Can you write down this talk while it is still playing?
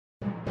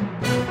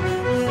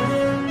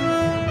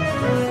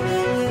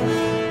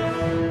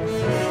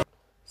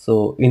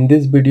So in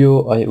this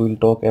video I will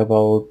talk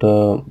about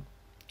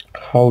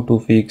how to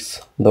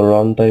fix the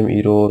runtime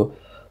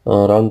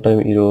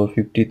error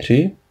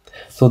 53.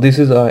 So this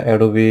is a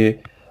Adobe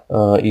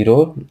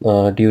error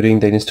during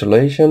the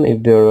installation.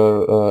 If there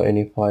are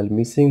any file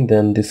missing,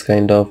 then this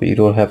kind of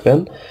error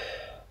happen.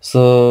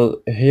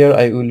 So here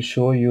I will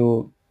show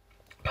you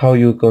how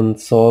you can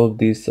solve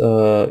this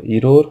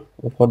error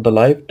for the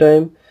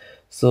lifetime.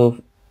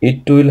 So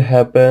it will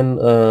happen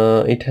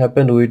it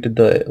happened with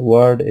the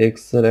Word,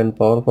 Excel and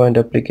PowerPoint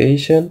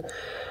application.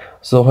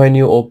 So when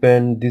you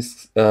open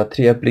this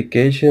three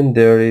application,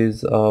 there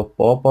is a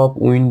pop-up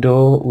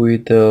window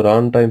with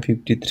runtime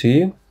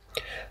 53.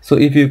 So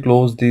if you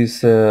close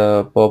this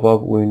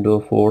pop-up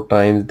window 4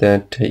 times,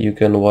 that you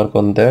can work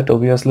on that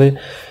obviously,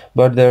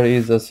 but there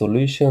is a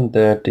solution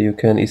that you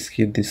can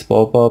skip this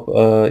pop-up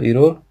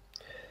error.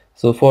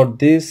 So for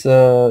this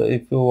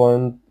if you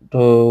want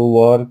to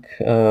work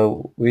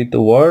with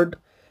Word,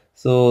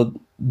 so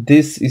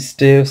this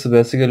steps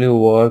basically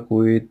work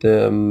with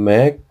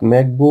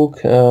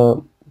MacBook,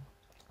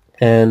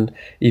 and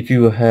if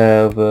you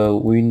have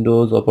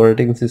Windows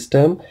operating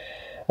system,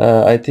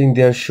 I think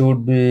there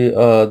should be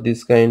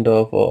this kind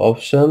of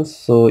options,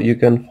 so you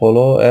can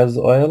follow as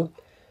well.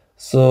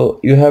 So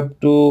you have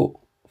to,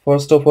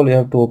 first of all, you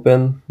have to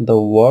open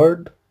the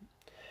Word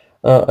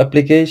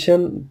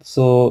application.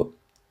 So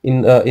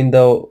in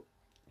the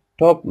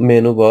top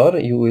menu bar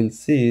you will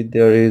see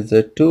there is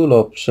a tool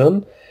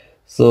option.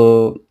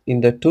 So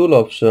in the tool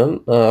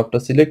option, after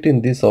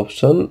selecting this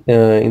option,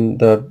 in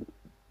the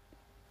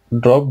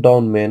drop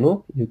down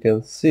menu you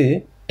can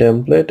see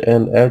template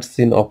and add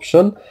scene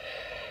option.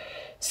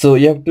 So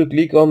you have to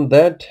click on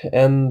that,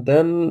 and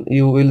then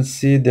you will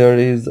see there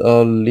is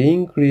a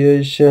link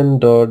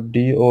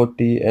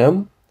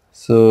creation.dotm.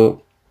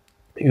 So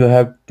you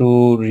have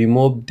to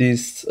remove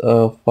this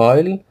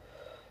file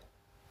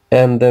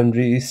and then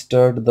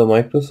restart the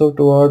Microsoft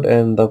Word,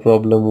 and the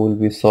problem will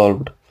be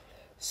solved.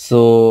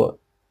 So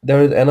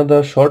there is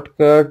another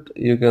shortcut.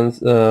 You can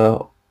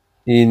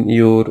in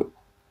your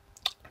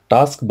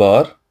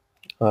taskbar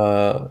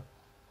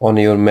on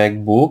your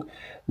MacBook,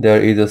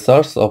 there is a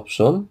search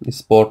option,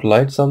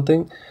 spotlight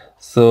something.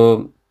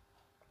 So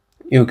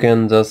you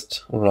can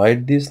just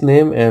write this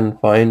name and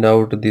find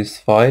out this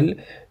file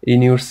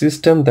in your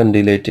system, then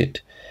delete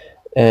it.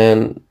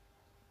 And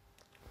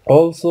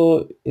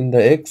also in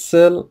the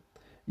Excel,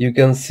 you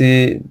can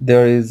see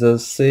there is a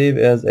save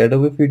as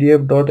Adobe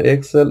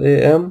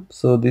PDF.xlam.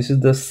 So this is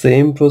the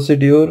same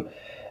procedure.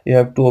 You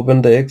have to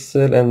open the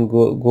Excel and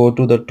go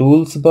to the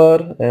tools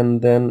bar,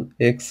 and then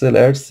Excel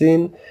add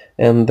scene,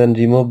 and then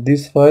remove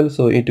this file.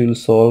 So it will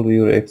solve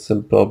your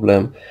Excel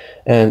problem.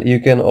 And you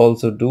can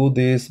also do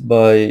this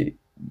by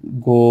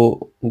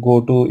go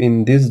to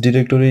in this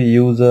directory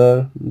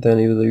user, then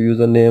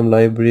username,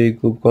 library,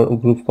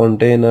 group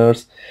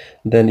containers,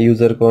 then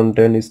user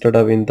content. Instead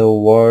of in the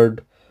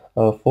Word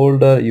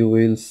folder, you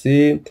will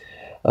see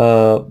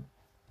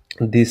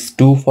these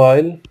two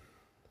file.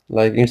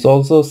 Like it's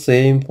also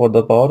same for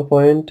the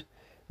PowerPoint.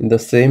 In the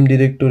same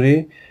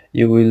directory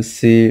you will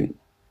see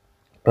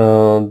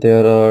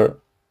there are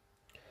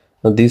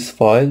these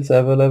files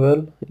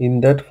available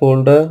in that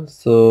folder.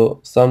 So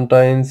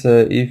sometimes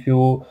if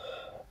you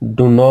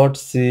do not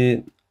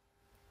see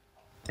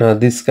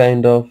this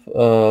kind of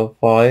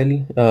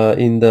file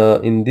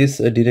in this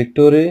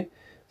directory,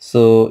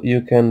 so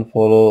you can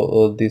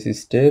follow these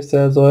steps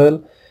as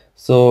well.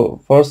 So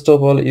first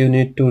of all, you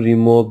need to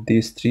remove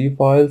these three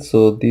files.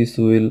 So this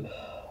will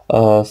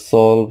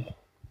solve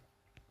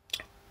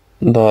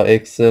the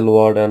Excel,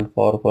 Word and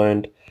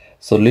PowerPoint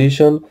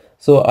solution.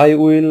 So I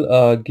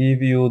will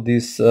give you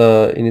this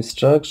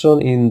instruction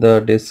in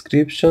the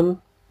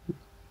description,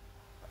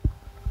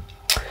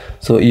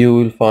 so you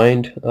will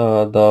find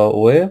the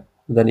way.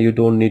 Then you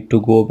don't need to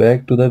go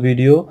back to the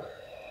video,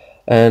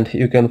 and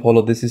you can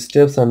follow these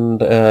steps,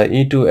 and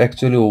it to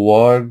actually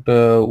work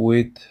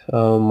with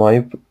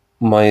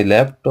my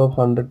laptop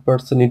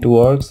 100%. It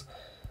works.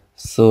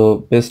 So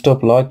best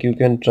of luck. You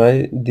can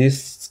try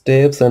these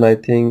steps, and I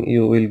think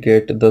you will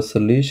get the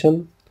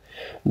solution.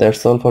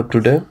 That's all for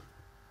today.